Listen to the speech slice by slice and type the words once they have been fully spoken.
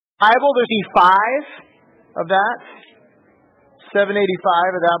Bible, there's E5 of that. 785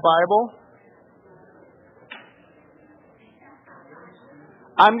 of that Bible.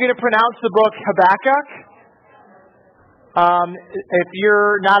 I'm going to pronounce the book Habakkuk. If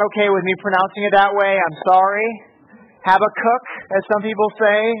you're not okay with me pronouncing it that way, I'm sorry. Habakkuk, as some people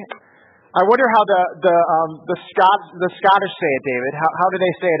say. I wonder how the Scottish say it, David. How do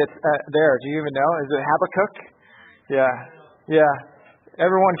they say it there? Do you even know? Is it Habakkuk? Yeah.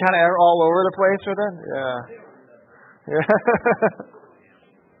 Everyone kind of all over the place with it? Yeah.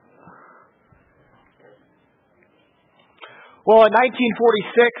 Well, in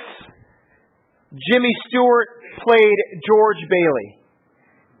 1946, Jimmy Stewart played George Bailey.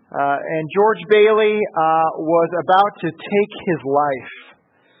 And George Bailey was about to take his life.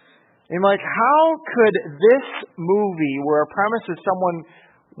 And how could this movie, where a premise is someone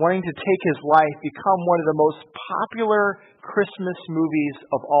wanting to take his life, become one of the most popular Christmas movies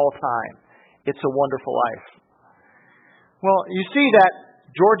of all time? It's a Wonderful Life. Well, you see that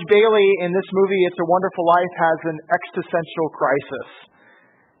George Bailey in this movie, It's a Wonderful Life, has an existential crisis.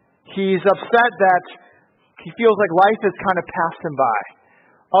 He's upset that he feels like life has kind of passed him by.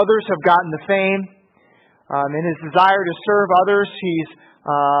 Others have gotten the fame. In his desire to serve others, he's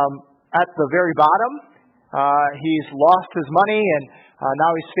at the very bottom. He's lost his money, and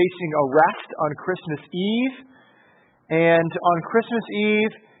now he's facing arrest on Christmas Eve. And on Christmas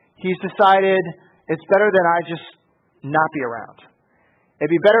Eve, he's decided it's better that I just not be around. It'd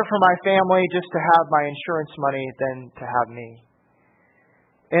be better for my family just to have my insurance money than to have me.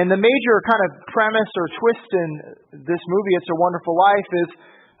 And the major kind of premise or twist in this movie, It's a Wonderful Life, is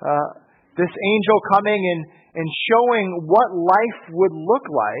this angel coming and showing what life would look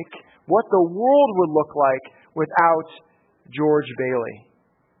like, what the world would look like without George Bailey.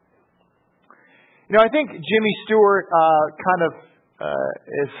 I think Jimmy Stewart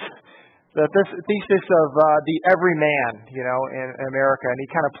is this thesis of the everyman, in America, and he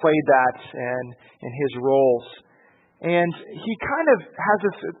kind of played that in his roles. And he kind of has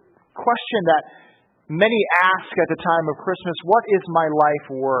this question that many ask at the time of Christmas: what is my life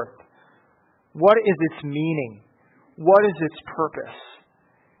worth? What is its meaning? What is its purpose?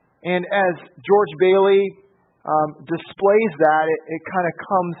 And as George Bailey displays that, it kind of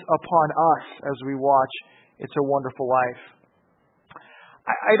comes upon us as we watch It's a Wonderful Life.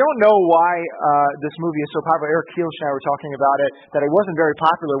 I don't know why this movie is so popular. Eric Keelish and I were talking about it, that it wasn't very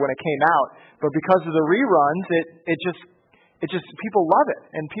popular when it came out, but because of the reruns, it just people love it,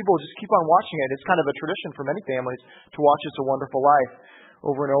 and people just keep on watching it. It's kind of a tradition for many families to watch It's a Wonderful Life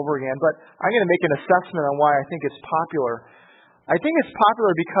over and over again. But I'm going to make an assessment on why I think it's popular. I think it's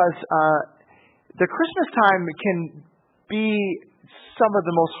popular because the Christmas time can be some of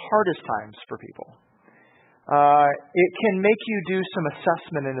the most hardest times for people. It can make you do some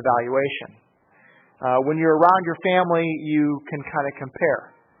assessment and evaluation. When you're around your family, you can kind of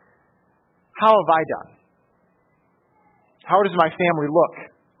compare. How have I done? How does my family look?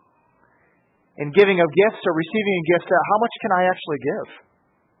 In giving of gifts or receiving a gift, how much can I actually give?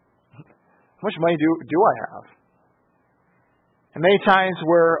 How much money do I have? And many times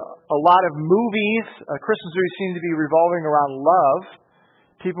where a lot of movies, Christmas movies, seem to be revolving around love,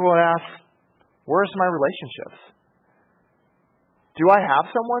 people will ask, where's my relationships? Do I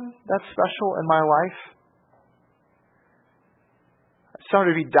have someone that's special in my life? Sorry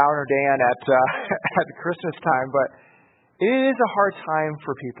to be downer Dan at Christmas time, but it is a hard time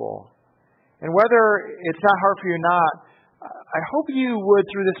for people. And whether it's not hard for you or not, I hope you would,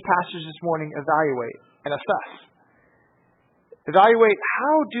 through this passage this morning, evaluate and assess. Evaluate,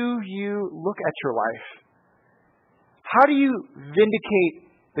 how do you look at your life? How do you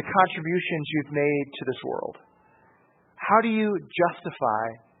vindicate the contributions you've made to this world? How do you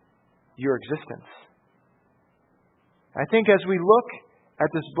justify your existence? I think as we look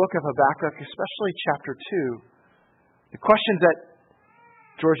at this book of Habakkuk, especially chapter 2, the questions that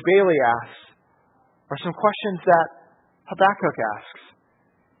George Bailey asks are some questions that Habakkuk asks,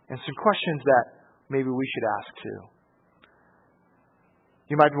 and some questions that maybe we should ask too.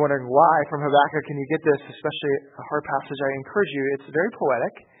 You might be wondering, why from Habakkuk can you get this, especially a hard passage? I encourage you. It's very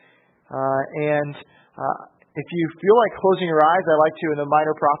poetic. And if you feel like closing your eyes, I like to in the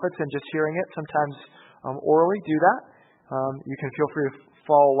Minor Prophets and just hearing it, sometimes orally, do that. You can feel free to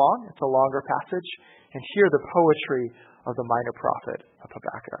follow along. It's a longer passage. And hear the poetry of the Minor Prophet of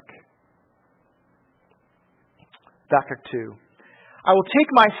Habakkuk. Habakkuk 2. I will take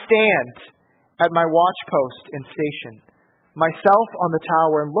my stand at my watchpost and station, myself on the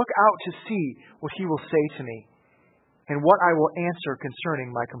tower, and look out to see what he will say to me, and what I will answer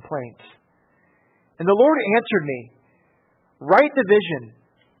concerning my complaints. And the Lord answered me, write the vision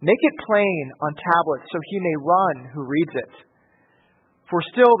Make it plain on tablets so he may run who reads it. For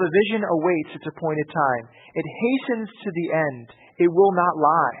still the vision awaits its appointed time. It hastens to the end. It will not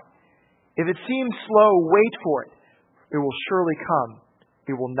lie. If it seems slow, wait for it. It will surely come.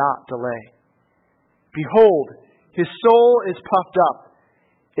 It will not delay. Behold, his soul is puffed up,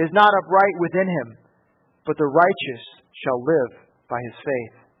 is not upright within him, but the righteous shall live by his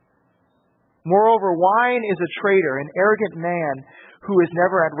faith. Moreover, wine is a traitor, an arrogant man who is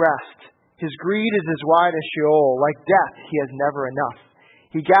never at rest. His greed is as wide as Sheol. Like death, he has never enough.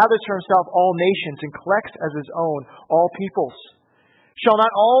 He gathers for himself all nations and collects as his own all peoples. Shall not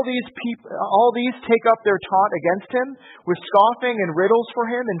all these take up their taunt against him, with scoffing and riddles for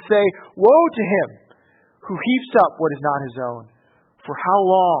him, and say, Woe to him who heaps up what is not his own, for how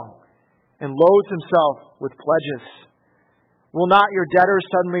long, and loads himself with pledges? Will not your debtors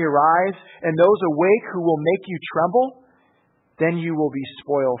suddenly arise, and those awake who will make you tremble? Then you will be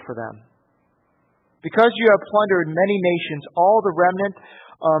spoil for them. Because you have plundered many nations, all the remnant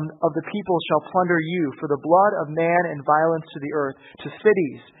of the people shall plunder you, for the blood of man and violence to the earth, to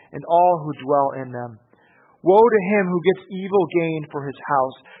cities and all who dwell in them. Woe to him who gets evil gain for his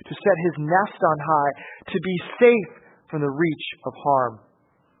house, to set his nest on high, to be safe from the reach of harm.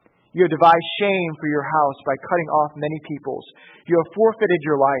 You have devised shame for your house by cutting off many peoples. You have forfeited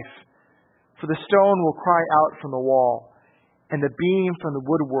your life. For the stone will cry out from the wall, and the beam from the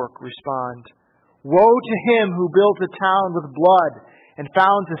woodwork respond. Woe to him who builds a town with blood and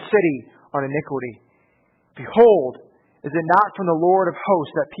founds a city on iniquity. Behold, is it not from the Lord of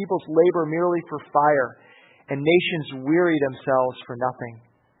hosts that peoples labor merely for fire, and nations weary themselves for nothing?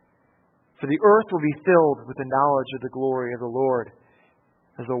 For the earth will be filled with the knowledge of the glory of the Lord,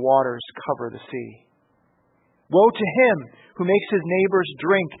 as the waters cover the sea. Woe to him who makes his neighbors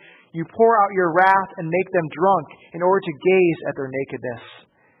drink. You pour out your wrath and make them drunk in order to gaze at their nakedness.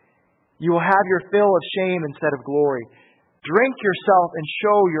 You will have your fill of shame instead of glory. Drink yourself and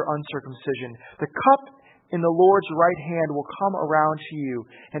show your uncircumcision. The cup in the Lord's right hand will come around to you,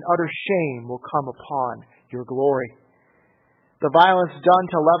 and utter shame will come upon your glory. The violence done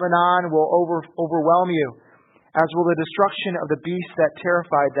to Lebanon will overwhelm you, as will the destruction of the beasts that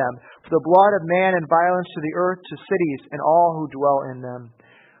terrified them. For the blood of man and violence to the earth, to cities and all who dwell in them.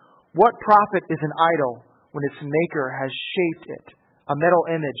 What profit is an idol when its maker has shaped it, a metal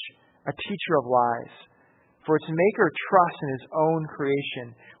image, a teacher of lies? For its maker trusts in his own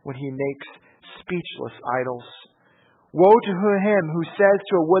creation when he makes speechless idols. Woe to him who says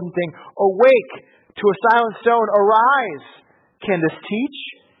to a wooden thing, Awake! To a silent stone, Arise! Can this teach?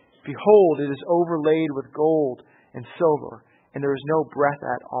 Behold, it is overlaid with gold and silver, and there is no breath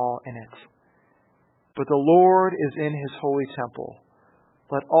at all in it. But the Lord is in his holy temple.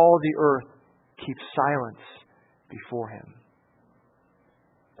 Let all the earth keep silence before him.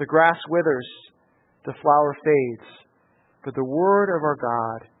 The grass withers, the flower fades, but the word of our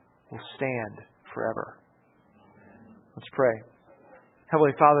God will stand forever. Let's pray.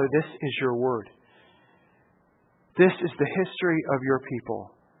 Heavenly Father, this is your word. This is the history of your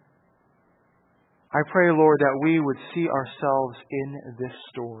people. I pray, Lord, that we would see ourselves in this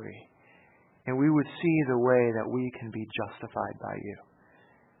story, and we would see the way that we can be justified by you.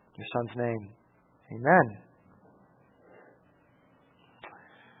 In your Son's name, amen.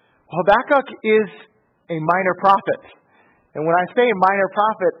 Habakkuk is a minor prophet. And when I say minor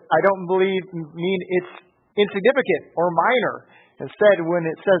prophet, I don't mean it's insignificant or minor. Instead, when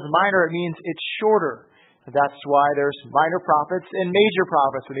it says minor, it means it's shorter. That's why there's minor prophets and major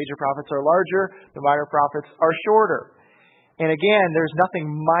prophets. The major prophets are larger, the minor prophets are shorter. And again, there's nothing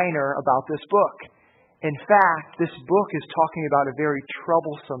minor about this book. In fact, this book is talking about a very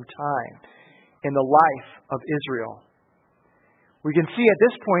troublesome time in the life of Israel. We can see at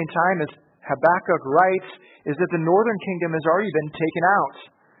this point in time, as Habakkuk writes, is that the northern kingdom has already been taken out.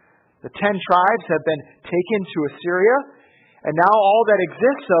 The 10 tribes have been taken to Assyria, and now all that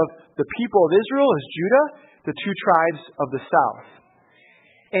exists of the people of Israel is Judah, the 2 tribes of the south.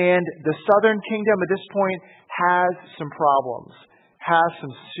 And the southern kingdom at this point has some problems, has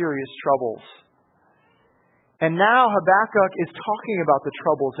some serious troubles. And now Habakkuk is talking about the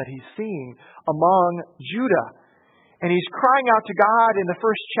troubles that he's seeing among Judah. And he's crying out to God in the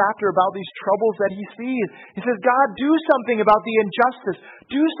first chapter about these troubles that he sees. He says, God, do something about the injustice.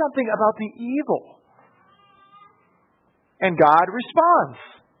 Do something about the evil. And God responds.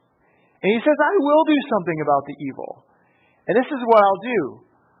 And he says, I will do something about the evil. And this is what I'll do.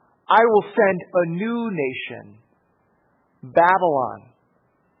 I will send a new nation, Babylon,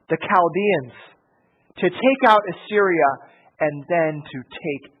 the Chaldeans, to take out Assyria and then to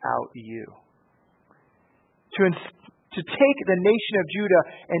take out you. to take the nation of Judah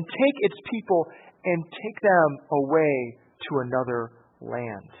and take its people and take them away to another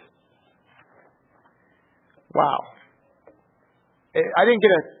land. Wow. I didn't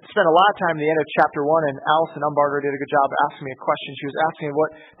get to spend a lot of time at the end of chapter 1, and Allison Umbarger did a good job asking me a question. She was asking me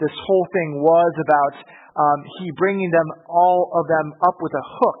what this whole thing was about. He bringing them, all of them, up with a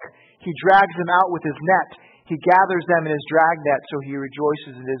hook. He drags them out with his net. He gathers them in his dragnet, so he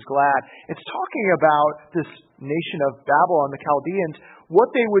rejoices and is glad. It's talking about this nation of Babylon, the Chaldeans.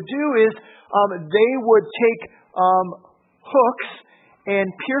 What they would do is they would take hooks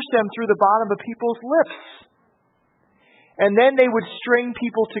and pierce them through the bottom of people's lips. And then they would string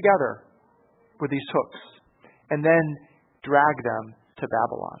people together with these hooks and then drag them to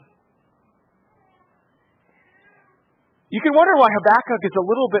Babylon. You can wonder why Habakkuk is a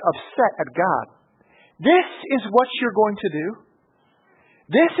little bit upset at God. This is what you're going to do?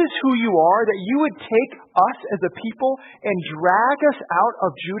 This is who you are, that you would take us as a people and drag us out of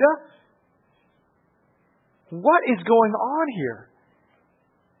Judah? What is going on here?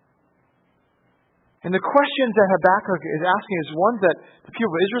 And the questions that Habakkuk is asking is ones that the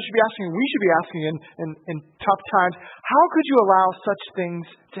people of Israel should be asking, we should be asking in tough times. How could you allow such things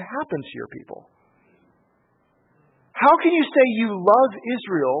to happen to your people? How can you say you love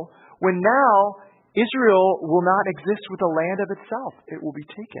Israel when now Israel will not exist with a land of itself? It will be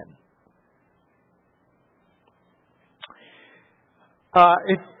taken.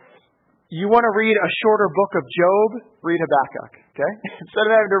 If you want to read a shorter book of Job, read Habakkuk. Okay? Instead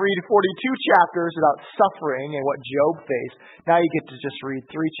of having to read 42 chapters about suffering and what Job faced, now you get to just read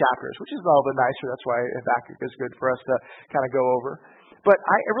 3 chapters, which is a little bit nicer. That's why Habakkuk is good for us to kind of go over. But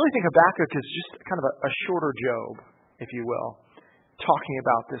I really think Habakkuk is just kind of a shorter Job, if you will, talking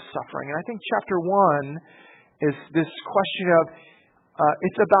about this suffering. And I think chapter 1 is this question of,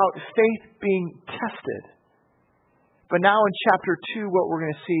 it's about faith being tested. But now in chapter 2, what we're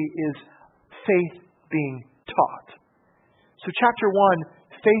going to see is faith being taught. So chapter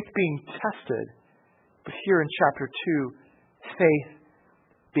 1, faith being tested. But here in chapter 2, faith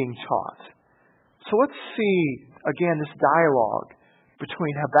being taught. So let's see, again, this dialogue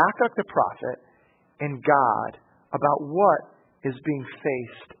between Habakkuk the prophet and God about what is being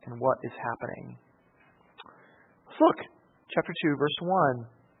faced and what is happening. Let's look. Chapter 2, verse 1.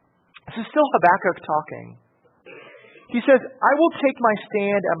 This is still Habakkuk talking. He says, I will take my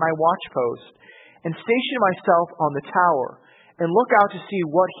stand at my watchpost and station myself on the tower and look out to see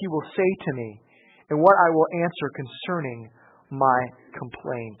what he will say to me and what I will answer concerning my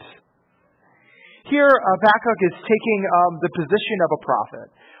complaint. Here, Habakkuk is taking the position of a prophet.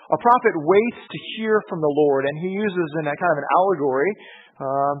 A prophet waits to hear from the Lord, and he uses in a kind of an allegory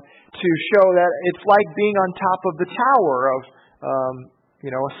to show that it's like being on top of the tower of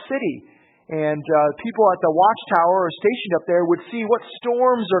a city. And people at the watchtower or stationed up there would see what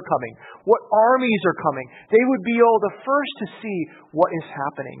storms are coming, what armies are coming. They would be all the first to see what is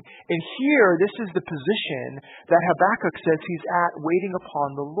happening. And here, this is the position that Habakkuk says he's at, waiting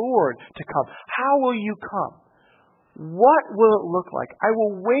upon the Lord to come. How will you come? What will it look like? I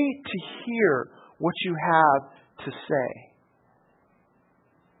will wait to hear what you have to say.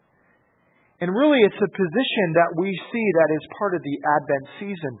 And really, it's a position that we see that is part of the Advent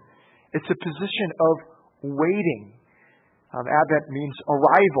season. It's a position of waiting. Advent means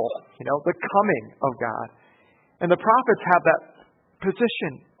arrival, the coming of God. And the prophets have that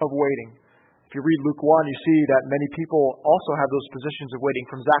position of waiting. If you read Luke 1, you see that many people also have those positions of waiting,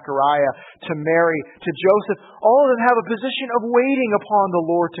 from Zechariah to Mary to Joseph. All of them have a position of waiting upon the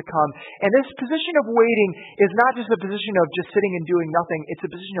Lord to come. And this position of waiting is not just a position of just sitting and doing nothing. It's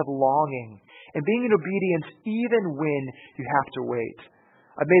a position of longing and being in obedience even when you have to wait.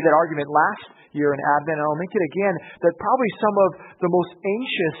 I made that argument last year in Advent, and I'll make it again, that probably some of the most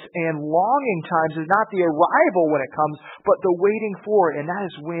anxious and longing times is not the arrival when it comes, but the waiting for it. And that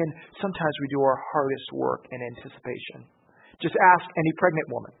is when sometimes we do our hardest work in anticipation. Just ask any pregnant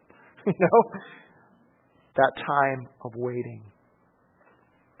woman, that time of waiting.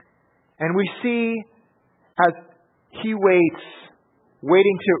 And we see as he waits,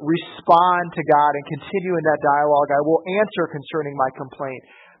 waiting to respond to God and continue in that dialogue, I will answer concerning my complaint.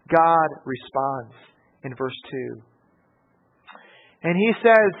 God responds in verse 2. And he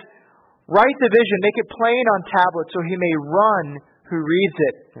says, write the vision, make it plain on tablets so he may run who reads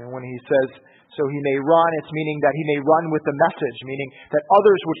it. And when he says, so he may run, it's meaning that he may run with the message, meaning that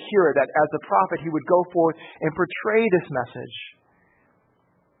others would hear it, that as a prophet he would go forth and portray this message.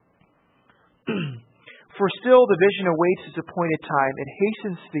 For still the vision awaits its appointed time. It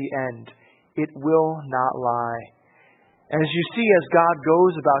hastens to the end. It will not lie. And as you see, as God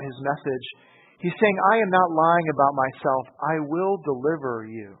goes about his message, He's saying, I am not lying about myself. I will deliver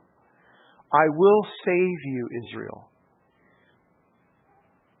you. I will save you, Israel.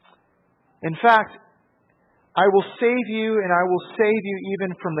 In fact, I will save you, and I will save you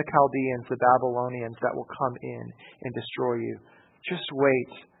even from the Chaldeans, the Babylonians that will come in and destroy you. Just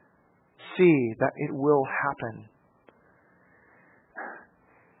wait. See that it will happen.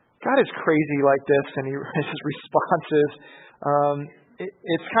 God is crazy like this, and his responses.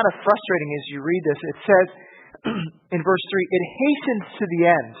 It's kind of frustrating as you read this. It says in verse 3, it hastens to the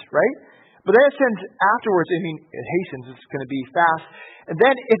end, right? But then it says afterwards, it hastens, it's going to be fast. And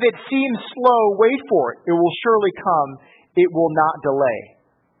then if it seems slow, wait for it. It will surely come. It will not delay.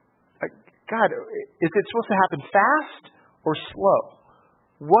 God, is it supposed to happen fast or slow?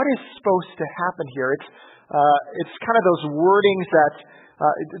 What is supposed to happen here? It's kind of those wordings that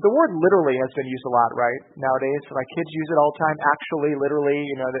the word literally has been used a lot, right? Nowadays, my kids use it all the time. Actually, literally,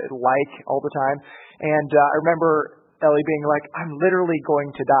 like all the time. And I remember Ellie being like, "I'm literally going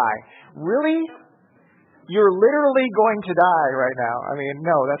to die." Really? You're literally going to die right now.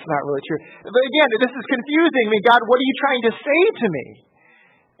 No, that's not really true. But again, this is confusing. God, what are you trying to say to me?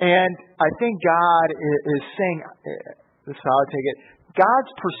 And I think God is saying, this is how I take it,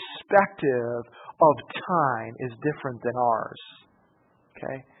 God's perspective of time is different than ours.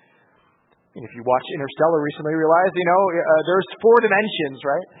 Okay? If you watched Interstellar recently, you realize, there's 4 dimensions,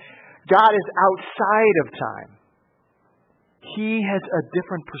 right? God is outside of time. He has a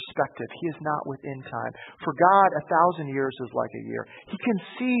different perspective. He is not within time. For God, 1,000 years is like a year. He can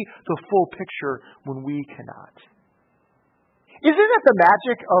see the full picture when we cannot. Isn't that the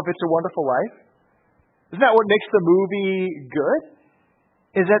magic of It's a Wonderful Life? Isn't that what makes the movie good?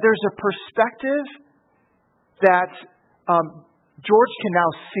 Is that there's a perspective that George can now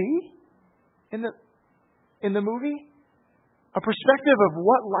see in the movie? A perspective of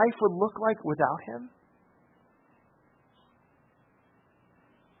what life would look like without him?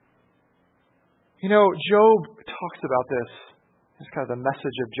 Job talks about this. It's kind of the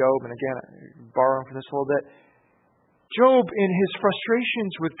message of Job. And again, borrowing from this a little bit. Job, in his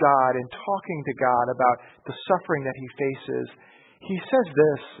frustrations with God and talking to God about the suffering that he faces, he says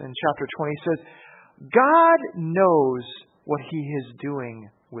this in chapter 20. He says, God knows what he is doing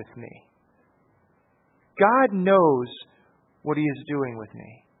with me. God knows what he is doing with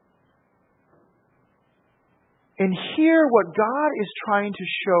me. And hear what God is trying to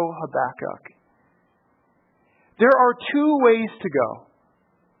show Habakkuk. There are 2 ways to go.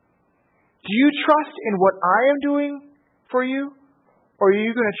 Do you trust in what I am doing for you? Or are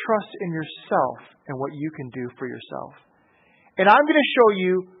you going to trust in yourself and what you can do for yourself? And I'm going to show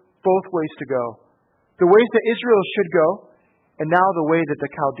you both ways to go. The ways that Israel should go, and now the way that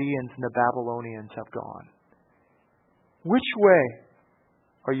the Chaldeans and the Babylonians have gone. Which way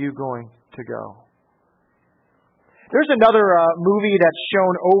are you going to go? There's another movie that's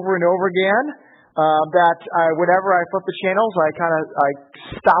shown over and over again. Whenever I flip the channels, I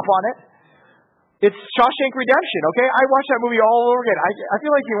stop on it. It's Shawshank Redemption, okay? I watch that movie all over again. I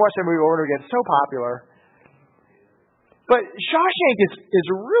feel like you can watch that movie over and over again. It's so popular. But Shawshank is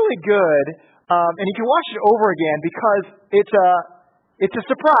really good, and you can watch it over again because it's a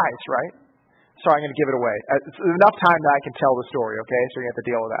surprise, right? Sorry, I'm going to give it away. It's enough time that I can tell the story, okay? So you have to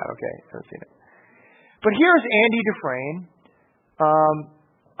deal with that, okay? I've seen it. But here's Andy Dufresne,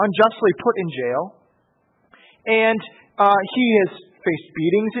 unjustly put in jail, and he has faced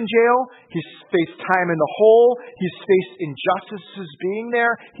beatings in jail, he's faced time in the hole, he's faced injustices being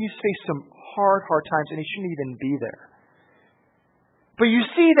there, he's faced some hard times, and he shouldn't even be there. But you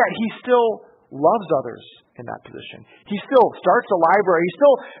see that he still loves others in that position. He still starts a library, he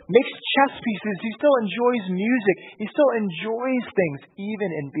still makes chess pieces, he still enjoys music, he still enjoys things even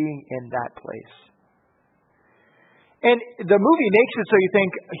in being in that place. And the movie makes it so you think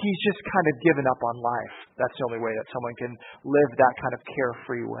he's just kind of given up on life. That's the only way that someone can live that kind of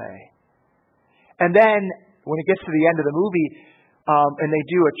carefree way. And then when it gets to the end of the movie, and they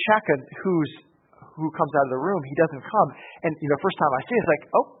do a check on who comes out of the room, he doesn't come. And first time I see it, it's like,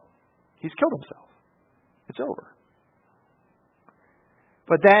 oh, he's killed himself. It's over.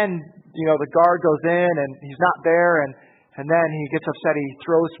 But then, the guard goes in and he's not there, and then he gets upset. He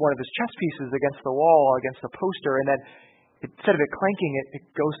throws one of his chess pieces against the wall, against the poster, and then instead of it clanking, it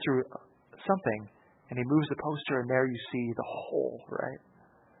goes through something, and he moves the poster, and there you see the hole, right?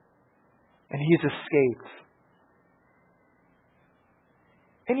 And he's escaped.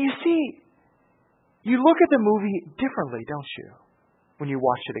 And you see, you look at the movie differently, don't you, when you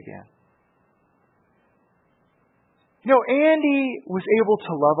watch it again? Andy was able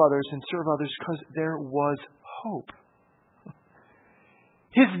to love others and serve others because there was hope.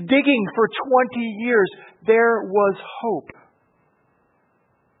 his digging for 20 years, there was hope.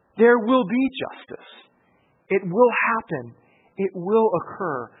 There will be justice. It will happen. It will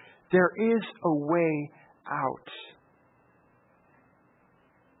occur. There is a way out.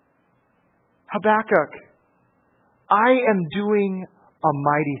 Habakkuk, I am doing a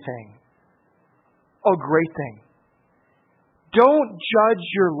mighty thing, a great thing. Don't judge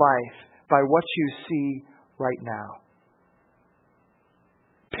your life by what you see right now.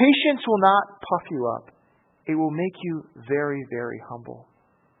 Patience will not puff you up. It will make you very, very humble.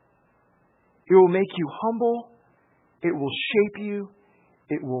 It will make you humble. It will shape you.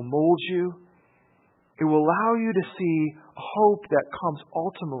 It will mold you. It will allow you to see hope that comes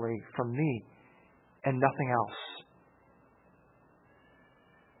ultimately from me and nothing else.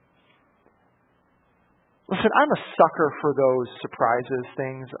 Listen, I'm a sucker for those surprises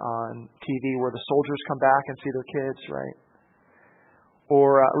things on TV where the soldiers come back and see their kids, right?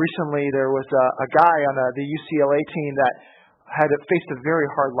 Or recently there was a guy on the UCLA team that had faced a very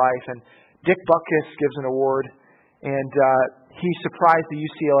hard life, and Dick Butkus gives an award, and he surprised the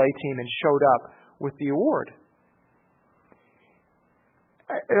UCLA team and showed up with the award.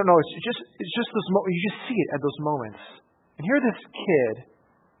 I don't know, it's just those moments, you just see it at those moments. And here this kid,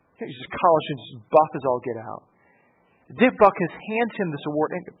 he's just college and just buff as all get out. Dick Butkus hands him this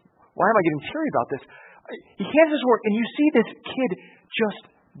award, and why am I getting teary about this? He hands this award, and you see this kid just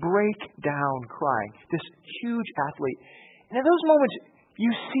break down crying. This huge athlete. And in those moments,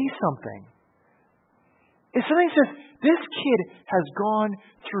 you see something. It's something that says, this kid has gone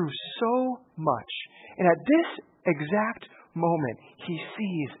through so much. And at this exact moment, he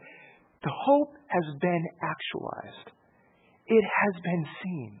sees the hope has been actualized. It has been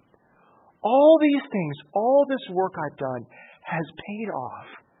seen. All these things, all this work I've done has paid off.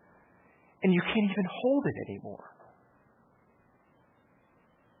 And you can't even hold it anymore.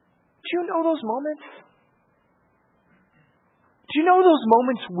 Do you know those moments? Do you know those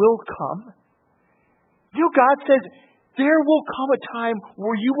moments will come? You know, God says there will come a time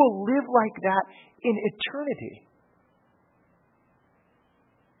where you will live like that in eternity.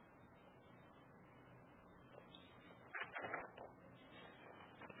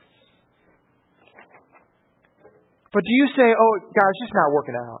 But do you say, oh, God, it's just not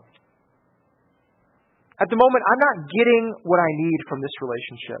working out? At the moment, I'm not getting what I need from this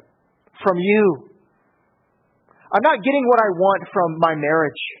relationship, from you. I'm not getting what I want from my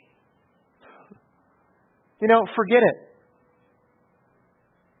marriage. You know, forget it.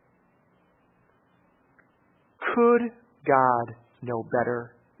 Could God know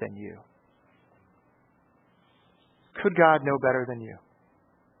better than you? Could God know better than you?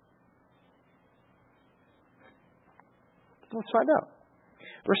 Let's find out.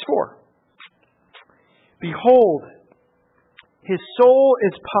 Verse 4. Behold, his soul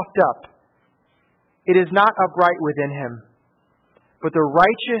is puffed up. It is not upright within him, but the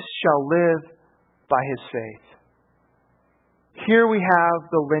righteous shall live by his faith. Here we have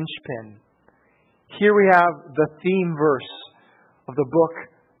the linchpin. Here we have the theme verse of the book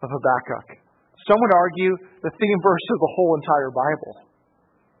of Habakkuk. Some would argue the theme verse of the whole entire Bible.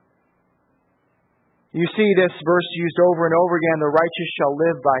 You see this verse used over and over again, the righteous shall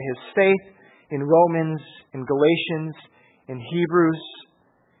live by his faith, in Romans, in Galatians, in Hebrews.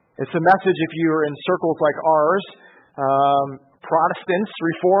 It's a message if you're in circles like ours, Protestants,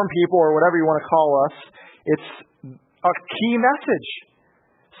 Reformed people, or whatever you want to call us. It's a key message.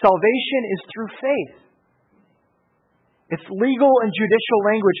 Salvation is through faith. It's legal and judicial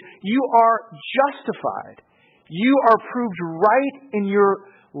language. You are justified. You are proved right in your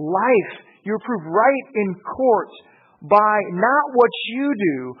life. You're proved right in court by not what you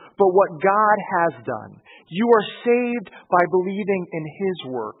do, but what God has done. You are saved by believing in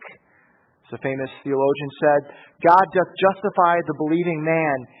his work. As a famous theologian said, God doth justify the believing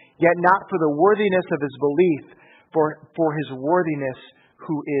man, yet not for the worthiness of his belief, for his worthiness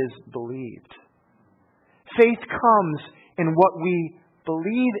who is believed. Faith comes in what we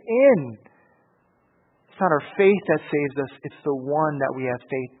believe in. It's not our faith that saves us, it's the one that we have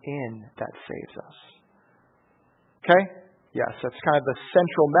faith in that saves us. Okay? Yes, that's kind of the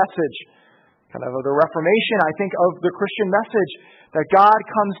central message, kind of the Reformation, I think, of the Christian message, that God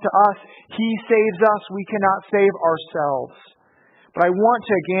comes to us, he saves us, we cannot save ourselves. But I want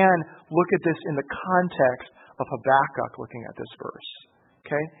to again look at this in the context of Habakkuk looking at this verse.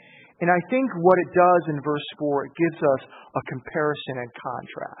 Okay? And I think what it does in verse 4, it gives us a comparison and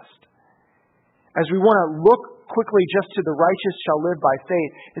contrast. As we want to look quickly just to the righteous shall live by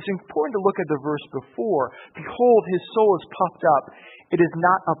faith, it's important to look at the verse before. Behold, his soul is puffed up. It is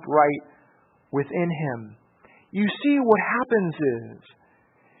not upright within him. You see, what happens is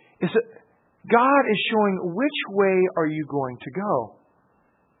is that God is showing which way are you going to go.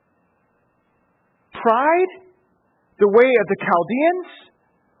 Pride, the way of the Chaldeans,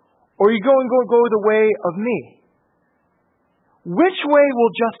 or are you going to go the way of me? Which way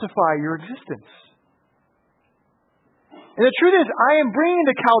will justify your existence? And the truth is, I am bringing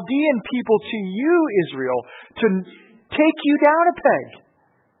the Chaldean people to you, Israel, to take you down a peg,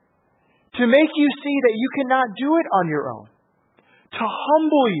 to make you see that you cannot do it on your own, to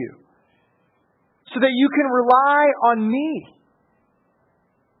humble you, so that you can rely on me.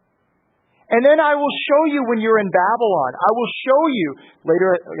 And then I will show you when you're in Babylon. I will show you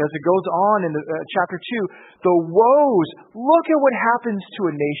later as it goes on in chapter 2, the woes. Look at what happens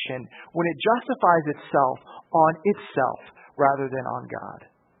to a nation when it justifies itself on itself rather than on God.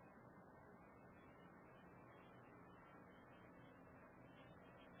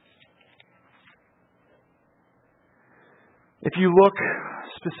 If you look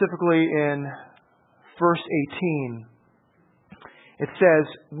specifically in verse 18, it says,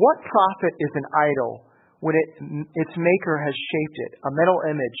 "What profit is an idol when its maker has shaped it, a metal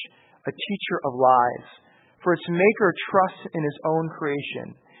image, a teacher of lies? For its maker trusts in his own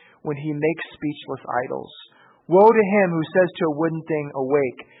creation when he makes speechless idols. Woe to him who says to a wooden thing,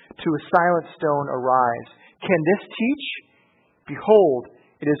 awake, to a silent stone, arise. Can this teach? Behold,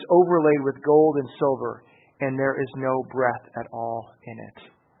 it is overlaid with gold and silver, and there is no breath at all in it."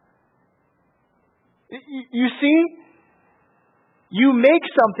 You see? You make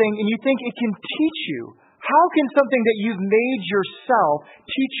something and you think it can teach you. How can something that you've made yourself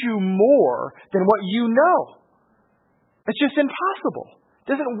teach you more than what you know? It's just impossible.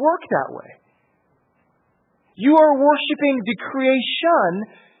 It doesn't work that way. You are worshiping the creation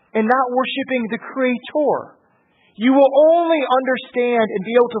and not worshiping the Creator. You will only understand and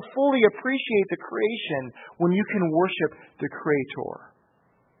be able to fully appreciate the creation when you can worship the Creator.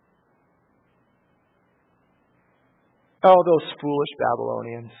 Oh, those foolish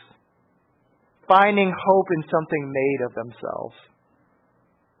Babylonians, finding hope in something made of themselves.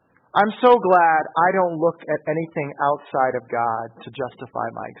 I'm so glad I don't look at anything outside of God to justify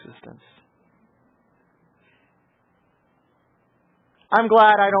my existence. I'm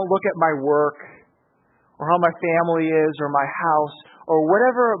glad I don't look at my work or how my family is or my house or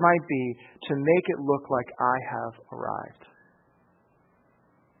whatever it might be to make it look like I have arrived.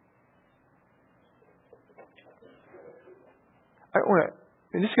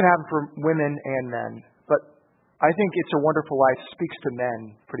 And this can happen for women and men, but I think It's a Wonderful Life speaks to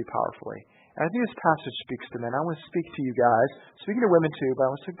men pretty powerfully. And I think this passage speaks to men. I want to speak to you guys, speaking to women too, but I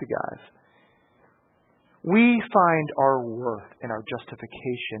want to speak to guys. We find our worth and our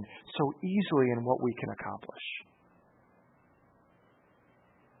justification so easily in what we can accomplish.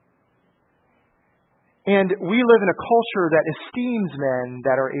 And we live in a culture that esteems men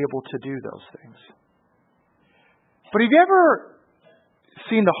that are able to do those things. But have you ever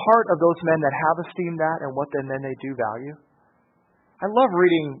seen the heart of those men that have esteemed that and what then they do value? I love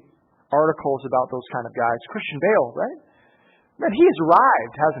reading articles about those kind of guys. Christian Bale, right? Man, he's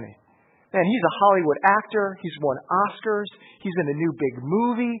arrived, hasn't he? Man, he's a Hollywood actor. He's won Oscars. He's in a new big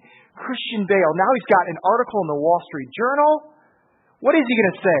movie. Christian Bale. Now he's got an article in the Wall Street Journal. What is he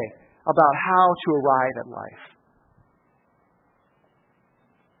going to say about how to arrive at life?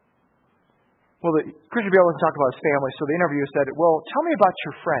 Well, Christian Bale doesn't talk about his family, so the interviewer said, "Well, tell me about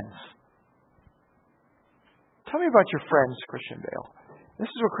your friends. Tell me about your friends, Christian Bale." This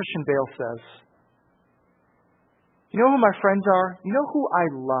is what Christian Bale says. "You know who my friends are? You know who I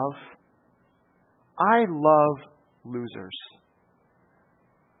love? I love losers.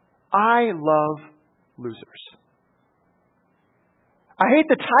 I love losers. I hate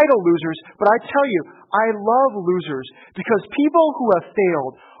the title losers, but I tell you, I love losers because people who have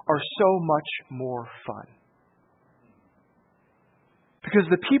failed are so much more fun. Because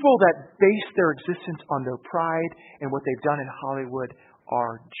the people that base their existence on their pride and what they've done in Hollywood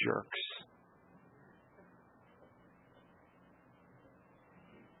are jerks.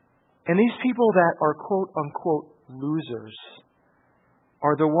 And these people that are quote-unquote losers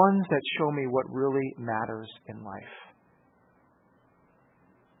are the ones that show me what really matters in life."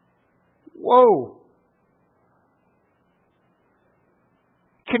 Whoa!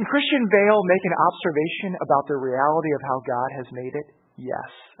 Can Christian Bale make an observation about the reality of how God has made it?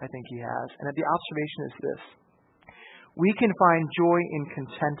 Yes, I think he has. And the observation is this: we can find joy in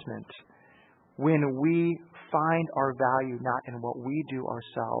contentment when we find our value not in what we do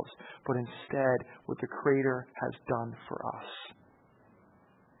ourselves, but instead what the Creator has done for us.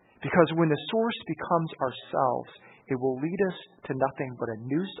 Because when the source becomes ourselves, it will lead us to nothing but a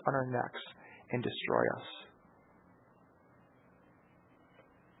noose on our necks and destroy us.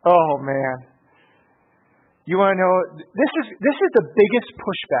 Oh, man. You want to know, this is the biggest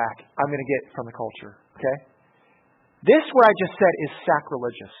pushback I'm going to get from the culture, okay? This, what I just said, is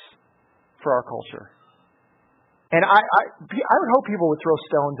sacrilegious for our culture. And I would hope people would throw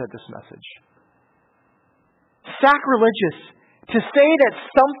stones at this message. Sacrilegious to say that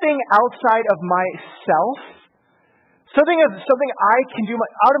something outside of myself, something I can do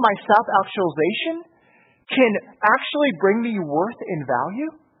out of my self-actualization, can actually bring me worth and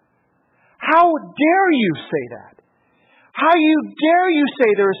value? How dare you say that? How dare you say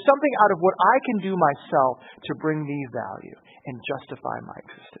there is something out of what I can do myself to bring me value and justify my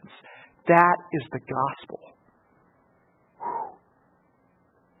existence? That is the gospel.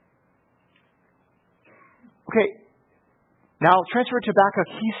 Okay, now transfer to Habakkuk.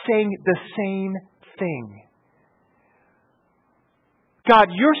 He's saying the same thing. God,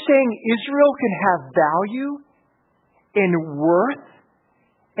 you're saying Israel can have value and worth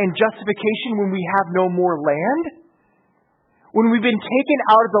and justification when we have no more land? When we've been taken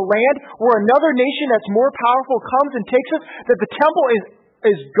out of the land, where another nation that's more powerful comes and takes us, that the temple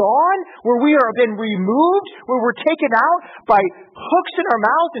is gone, where we are been removed, where we're taken out by hooks in our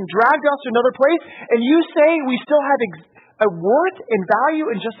mouths and dragged us to another place, and you say we still have a worth and value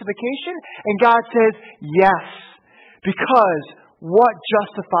and justification? And God says, yes, because what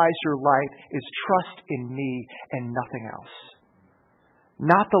justifies your life is trust in me and nothing else.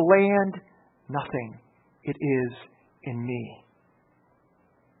 Not the land, nothing. It is in me.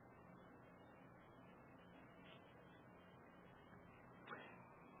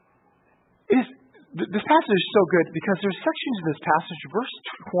 This passage is so good because there's sections in this passage,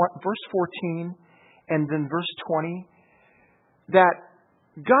 verse 14 and then verse 20, that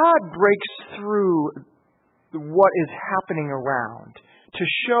God breaks through what is happening around to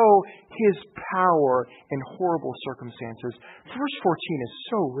show His power in horrible circumstances. Verse 14 is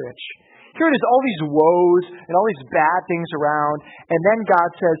so rich. Here it is, all these woes and all these bad things around, and then God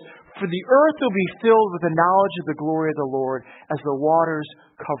says, "For the earth will be filled with the knowledge of the glory of the Lord as the waters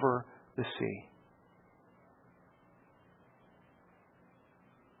cover the sea."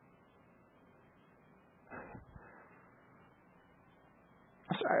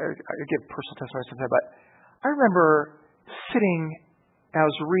 I give personal testimony sometimes, but I remember sitting and I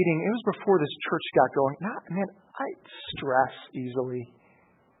was reading. It was before this church got going. Man, I stress easily.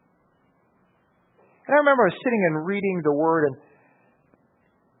 And I remember I was sitting and reading the Word, and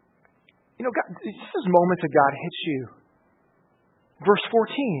God, it's just those moments that God hits you. Verse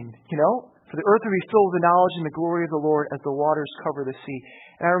 14, for the earth will be filled with the knowledge and the glory of the Lord as the waters cover the sea.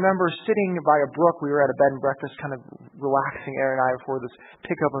 And I remember sitting by a brook. We were at a bed and breakfast, kind of relaxing, Aaron and I, before this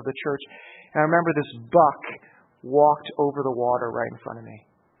pickup of the church. And I remember this buck walked over the water right in front of me.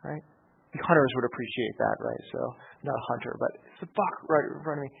 Right? The hunters would appreciate that, right? So, not a hunter, but it's a buck right in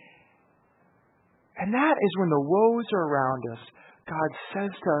front of me. And that is when the woes are around us. God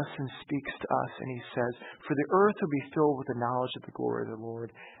says to us and speaks to us, and He says, "For the earth will be filled with the knowledge of the glory of the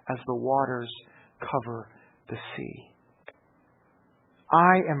Lord as the waters cover the sea."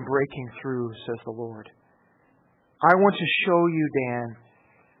 I am breaking through, says the Lord. I want to show you, Dan,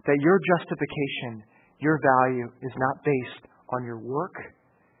 that your justification, your value, is not based on your work,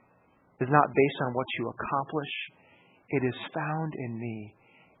 is not based on what you accomplish. It is found in me.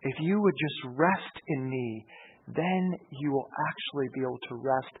 If you would just rest in me, then you will actually be able to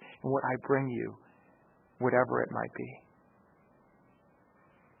rest in what I bring you, whatever it might be.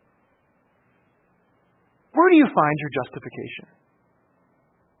 Where do you find your justification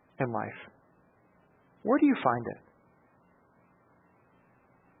in life? Where do you find it?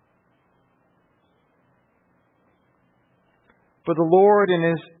 For the Lord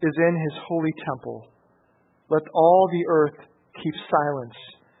is in His holy temple. Let all the earth keep silence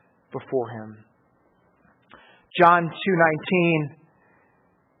before Him. John 2:19,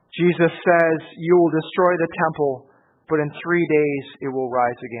 Jesus says, "You will destroy the temple, but in 3 days it will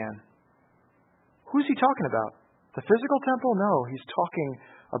rise again." Who's He talking about? The physical temple? No, He's talking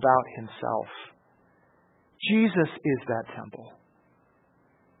about Himself. Jesus is that temple.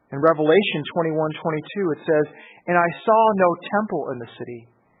 In Revelation 21:22 it says, "And I saw no temple in the city,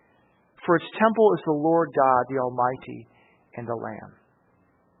 for its temple is the Lord God, the Almighty, and the Lamb."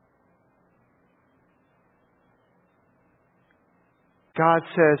 God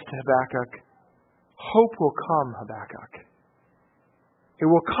says to Habakkuk, "Hope will come, Habakkuk. It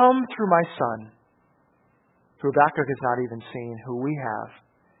will come through my Son, who Habakkuk has not even seen, who we have,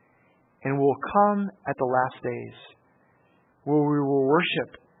 and will come at the last days, where we will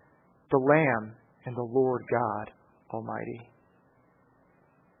worship the Lamb and the Lord God Almighty."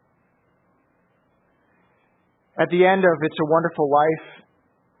 At the end of It's a Wonderful Life,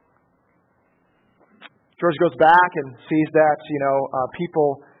 George goes back and sees that,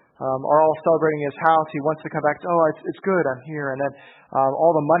 people are all celebrating his house. He wants to come back. Oh, it's good. I'm here. And then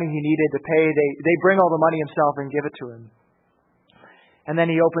all the money he needed to pay, they bring all the money himself and give it to him. And then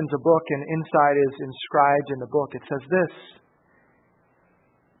he opens a book, and inside is inscribed in the book. It says this: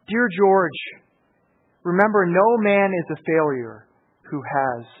 Dear George, remember, no man is a failure who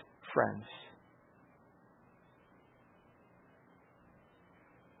has friends.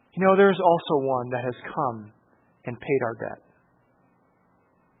 There's also one that has come and paid our debt,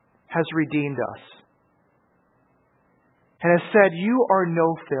 has redeemed us, and has said, you are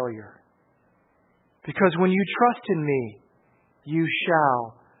no failure, because when you trust in me, you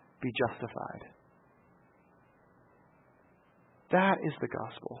shall be justified. That is the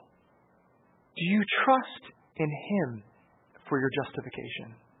gospel. Do you trust in Him for your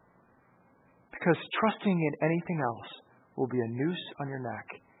justification? Because trusting in anything else will be a noose on your neck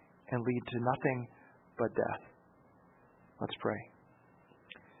and lead to nothing but death. Let's pray.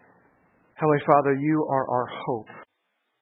 Heavenly Father, you are our hope.